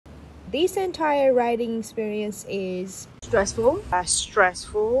This entire riding experience is stressful,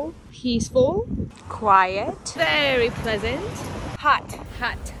 peaceful, quiet, very pleasant, hot,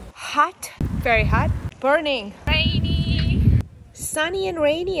 very hot, burning, rainy, sunny and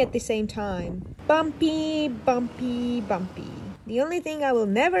rainy at the same time, bumpy. The only thing I will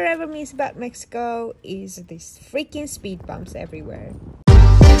never ever miss about Mexico is these freaking speed bumps everywhere.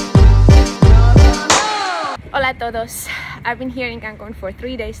 Hola todos. I've been here in Cancun for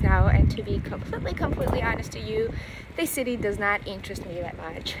 3 days now, and to be completely honest to you, this city does not interest me that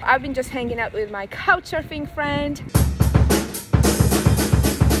much. I've been just hanging out with my couch surfing friend.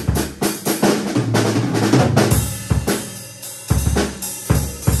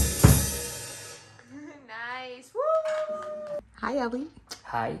 Nice. Woo! Hi Ellie.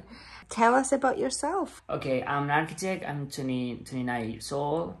 Hi. Tell us about yourself. Okay, I'm an architect. I'm 29 years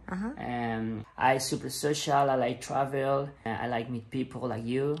old. I super social. I like travel. I like meet people like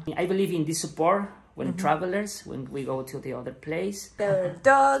you. I believe in this support when travelers, when we go to the other place. There are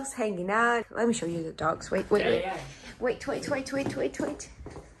dogs hanging out. Let me show you the dogs. Wait. Yeah. Wait.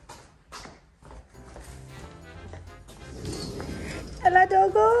 Hello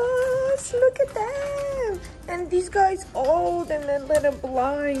doggos, look at them. And this guy's old and a little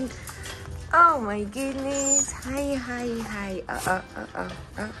blind. Oh my goodness. Hi.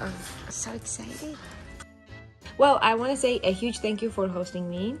 So excited. Well, I want to say a huge thank you for hosting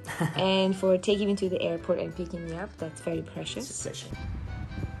me and for taking me to the airport and picking me up. That's very precious.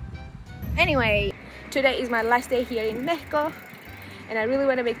 Anyway, today is my last day here in Mexico, and I really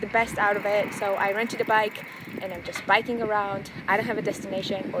want to make the best out of it. So I rented a bike and I'm just biking around. I don't have a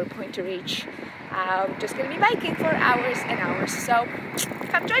destination or a point to reach. I'm just gonna be biking for hours and hours. So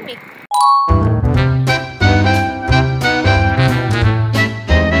come join me.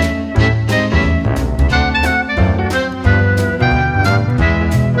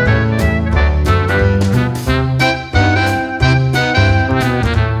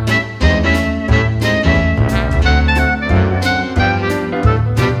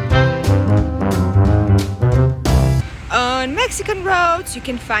 Mexican roads, you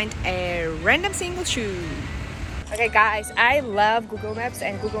can find a random single shoe. Okay guys, I love Google Maps,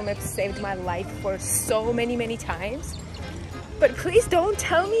 and Google Maps saved my life for so many times. But please don't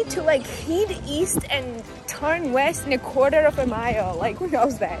tell me to like head east and turn west in a quarter of a mile. Like, who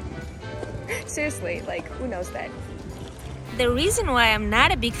knows that? Seriously, like, who knows that? The reason why I'm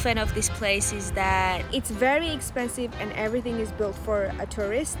not a big fan of this place is that it's very expensive and everything is built for a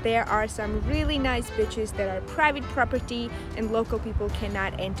tourist. There are some really nice beaches that are private property and local people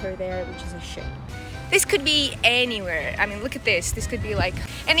cannot enter there, which is a shame. This could be anywhere. I mean, look at this. This could be like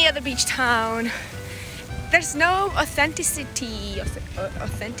any other beach town. There's no authenticity.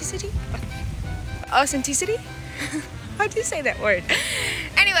 Authenticity? How do you say that word?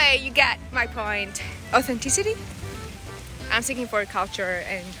 Anyway, you got my point. Authenticity? I'm seeking for culture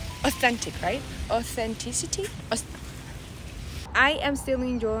and authentic, right? Authenticity? I am still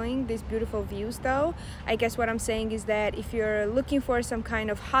enjoying these beautiful views though. I guess what I'm saying is that if you're looking for some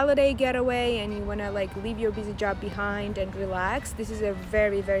kind of holiday getaway and you want to like leave your busy job behind and relax, this is a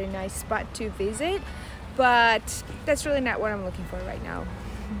very nice spot to visit. But that's really not what I'm looking for right now.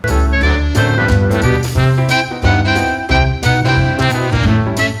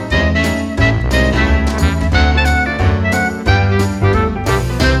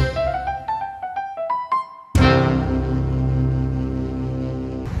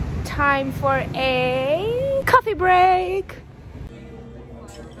 Time for a coffee break.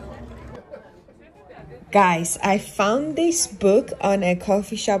 Guys, I found this book on a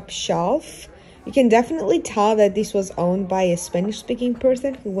coffee shop shelf. You can definitely tell that this was owned by a Spanish-speaking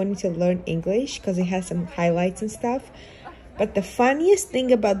person who wanted to learn English because it has some highlights and stuff. But the funniest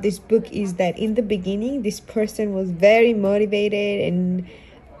thing about this book is that in the beginning, this person was very motivated, and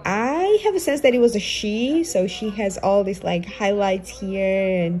I have a sense that it was a she, so she has all these like highlights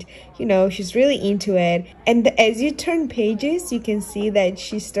here, and you know, she's really into it. And as you turn pages, you can see that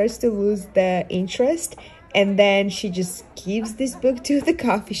she starts to lose the interest, and then she just gives this book to the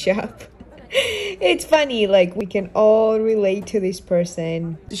coffee shop. It's funny, like we can all relate to this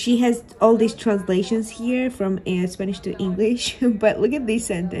person. She has all these translations here from Spanish to English, but look at this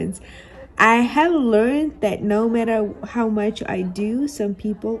sentence. I have learned that no matter how much I do, some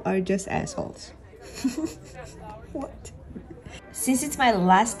people are just assholes. What? Since it's my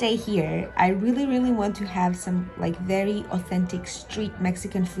last day here, I really want to have some like very authentic street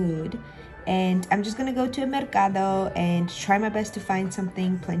Mexican food. And I'm just gonna go to a mercado and try my best to find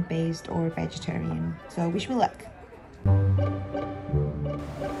something plant-based or vegetarian. So wish me luck.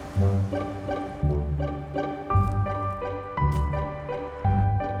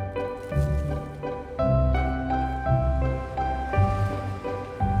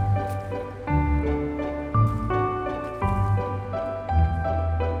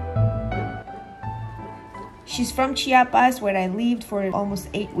 She's from Chiapas, where I lived for almost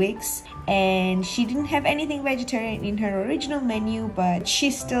 8 weeks, and she didn't have anything vegetarian in her original menu, but she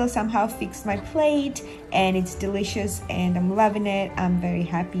still somehow fixed my plate, and it's delicious and I'm loving it. I'm very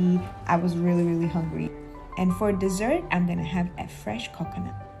happy. I was really hungry. And for dessert, I'm gonna have a fresh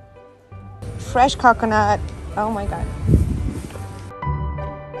coconut. Fresh coconut. Oh my god.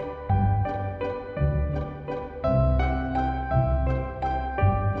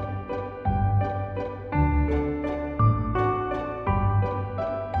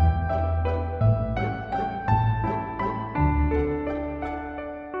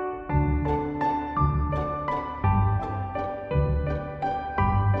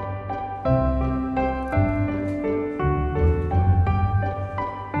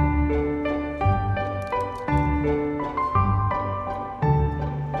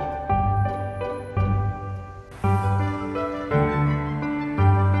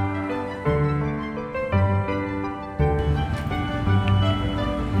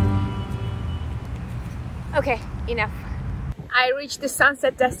 Okay, enough. I reached the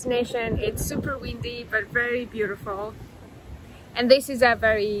sunset destination. It's super windy but very beautiful. And this is a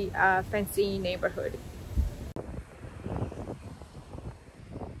very fancy neighborhood.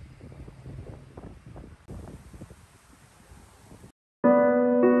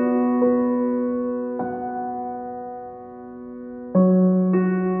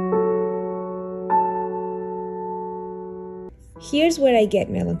 Here's where I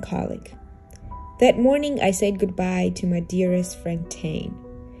get melancholic. That morning, I said goodbye to my dearest friend Tane.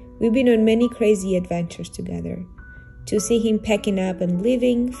 We've been on many crazy adventures together. To see him packing up and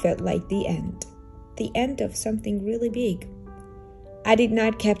leaving felt like the end of something really big. I did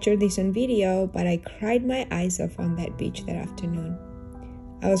not capture this on video, but I cried my eyes off on that beach that afternoon.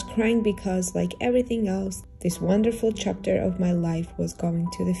 I was crying because, like everything else, this wonderful chapter of my life was going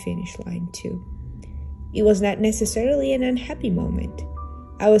to the finish line too. It was not necessarily an unhappy moment.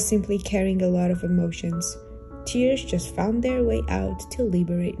 I was simply carrying a lot of emotions. Tears just found their way out to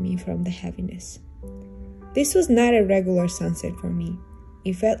liberate me from the heaviness. This was not a regular sunset for me.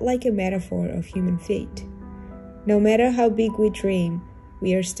 It felt like a metaphor of human fate. No matter how big we dream,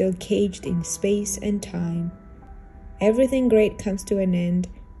 we are still caged in space and time. Everything great comes to an end,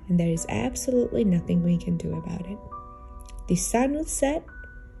 and there is absolutely nothing we can do about it. The sun will set.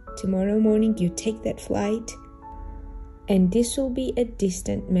 Tomorrow morning you take that flight, and this will be a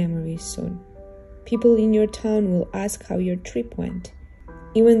distant memory soon. People in your town will ask how your trip went.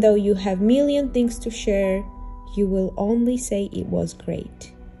 Even though you have million things to share, you will only say it was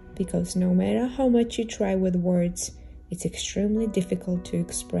great. Because no matter how much you try with words, it's extremely difficult to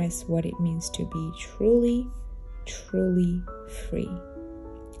express what it means to be truly free.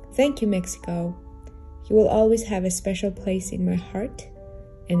 Thank you, Mexico. You will always have a special place in my heart,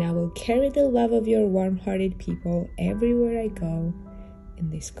 and I will carry the love of your warm-hearted people everywhere I go in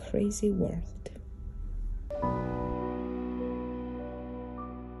this crazy world.